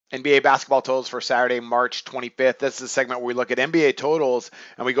NBA basketball totals for Saturday, March 25th. This is a segment where we look at NBA totals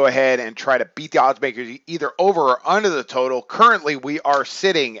and we go ahead and try to beat the odds makers either over or under the total. Currently, we are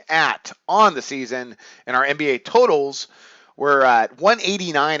sitting at, on the season, in our NBA totals, we're at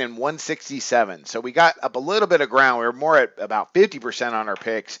 189 and 167. So we got up a little bit of ground. We're more at about 50% on our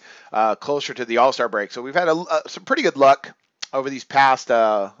picks, closer to the All-Star break. So we've had some pretty good luck over this past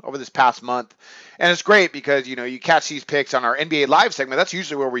month. And it's great because, you catch these picks on our NBA Live segment. That's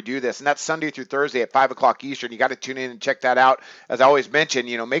usually where we do this, and that's Sunday through Thursday at 5 o'clock Eastern. You got to tune in and check that out. As I always mention,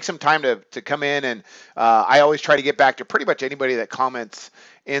 make some time to come in, and I always try to get back to pretty much anybody that comments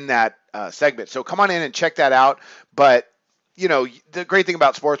in that segment. So come on in and check that out. But the great thing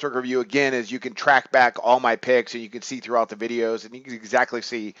about Sportsbook Review, again, is you can track back all my picks and you can see throughout the videos and you can exactly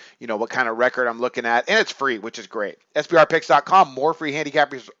see, what kind of record I'm looking at. And it's free, which is great. SBRpicks.com, more free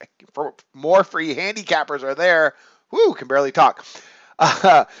handicappers are there. Woo, can barely talk.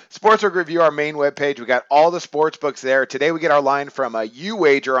 Sportsbook Review, our main webpage. We got all the sports books there. Today we get our line from a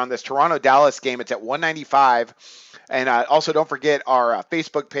U-Wager on this Toronto-Dallas game. It's at 195. And also don't forget our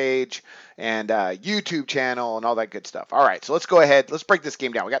Facebook page and YouTube channel and all that good stuff. All right, so let's go ahead. Let's break this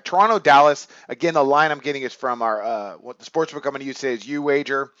game down. We got Toronto-Dallas. Again, the line I'm getting is from our what the sportsbook I'm going to use today is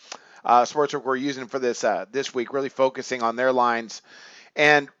U-Wager. Sportsbook we're using for this week, really focusing on their lines.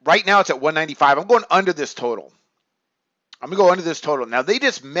 And right now it's at 195. I'm going under this total. Now, they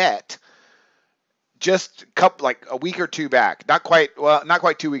just met just a week or two back. Not quite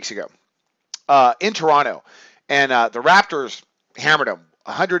 2 weeks ago in Toronto. And the Raptors hammered them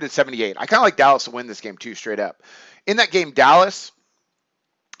 178. I kind of like Dallas to win this game too, straight up. In that game, Dallas,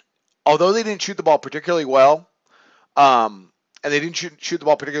 although they didn't shoot the ball particularly well, and they didn't shoot the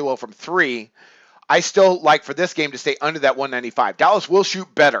ball particularly well from three, I still like for this game to stay under that 195. Dallas will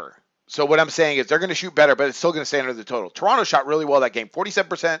shoot better. So what I'm saying is they're going to shoot better, but it's still going to stay under the total. Toronto shot really well that game,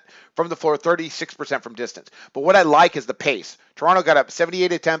 47% from the floor, 36% from distance. But what I like is the pace. Toronto got up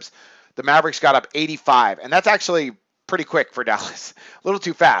 78 attempts. The Mavericks got up 85, and that's actually pretty quick for Dallas. A little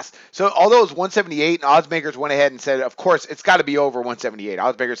too fast. So although it was 178, and oddsmakers went ahead and said, of course, it's got to be over 178.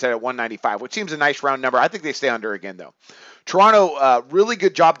 Oddsmakers said at 195, which seems a nice round number. I think they stay under again, though. Toronto, really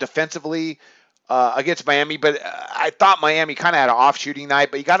good job defensively against Miami, but I thought Miami kind of had an off shooting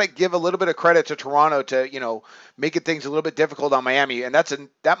night, but you got to give a little bit of credit to Toronto to, making things a little bit difficult on Miami, and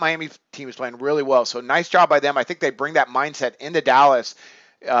that Miami team is playing really well. So nice job by them. I think they bring that mindset into Dallas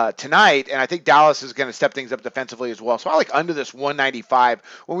tonight, and I think Dallas is going to step things up defensively as well. So I like under this 195.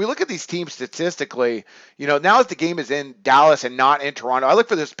 When we look at these teams statistically, now that the game is in Dallas and not in Toronto, I look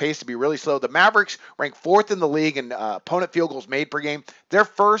for this pace to be really slow. The Mavericks rank fourth in the league in opponent field goals made per game. They're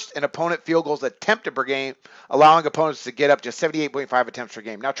first in opponent field goals attempted per game, allowing opponents to get up just 78.5 attempts per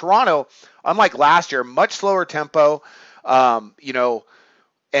game. Now Toronto, unlike last year, much slower tempo,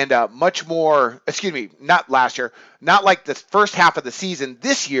 and much more, not last year, not like the first half of the season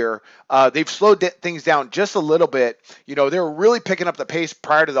this year. They've slowed things down just a little bit. They were really picking up the pace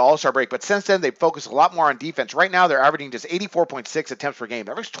prior to the All-Star break, but since then they've focused a lot more on defense. Right now they're averaging just 84.6 attempts per game.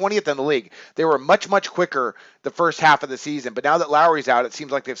 They're 20th in the league. They were much, much quicker the first half of the season, but now that Lowry's out, it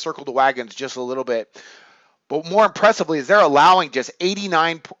seems like they've circled the wagons just a little bit. But more impressively is they're allowing just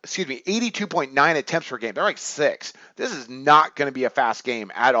 82.9 attempts per game. They're like 6. This is not going to be a fast game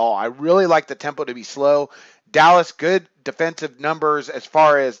at all. I really like the tempo to be slow. Dallas, good defensive numbers as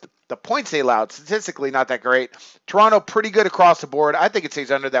far as the points they allowed. Statistically, not that great. Toronto, pretty good across the board. I think it stays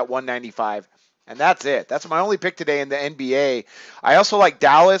under that 195. And that's it. That's my only pick today in the NBA. I also like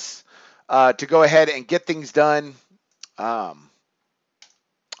Dallas to go ahead and get things done.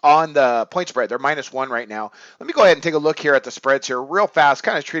 On the point spread. They're -1 right now. Let me go ahead and take a look here at the spreads here real fast,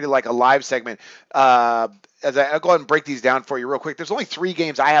 kind of treat it like a live segment. I'll go ahead and break these down for you real quick. There's only 3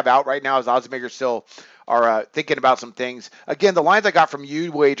 games I have out right now as oddsmakers still are thinking about some things. Again, the lines I got from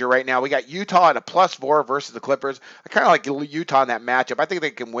U-Wager right now, we got Utah at a +4 versus the Clippers. I kind of like Utah in that matchup. I think they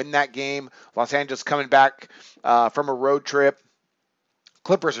can win that game. Los Angeles coming back from a road trip.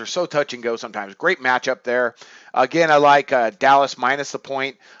 Clippers are so touch and go sometimes. Great matchup there. Again, I like Dallas minus the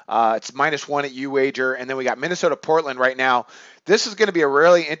point. It's -1 at U-Wager. And then we got Minnesota-Portland right now. This is going to be a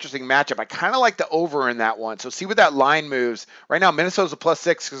really interesting matchup. I kind of like the over in that one. So see what that line moves. Right now, Minnesota's a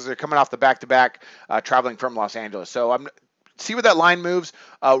 +6 because they're coming off the back-to-back traveling from Los Angeles. So see what that line moves.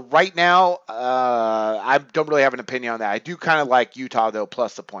 Right now, I don't really have an opinion on that. I do kind of like Utah, though,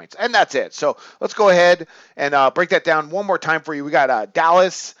 plus the points. And that's it. So let's go ahead and break that down one more time for you. We got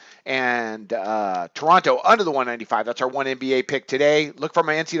Dallas and Toronto under the 195. That's our one NBA pick today. Look for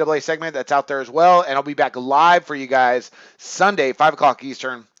my NCAA segment. That's out there as well. And I'll be back live for you guys Sunday, 5 o'clock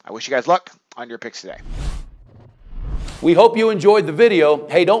Eastern. I wish you guys luck on your picks today. We hope you enjoyed the video.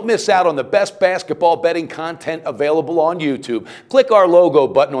 Hey, don't miss out on the best basketball betting content available on YouTube. Click our logo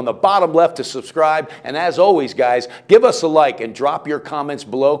button on the bottom left to subscribe. And as always, guys, give us a like and drop your comments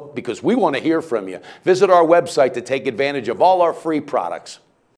below because we want to hear from you. Visit our website to take advantage of all our free products.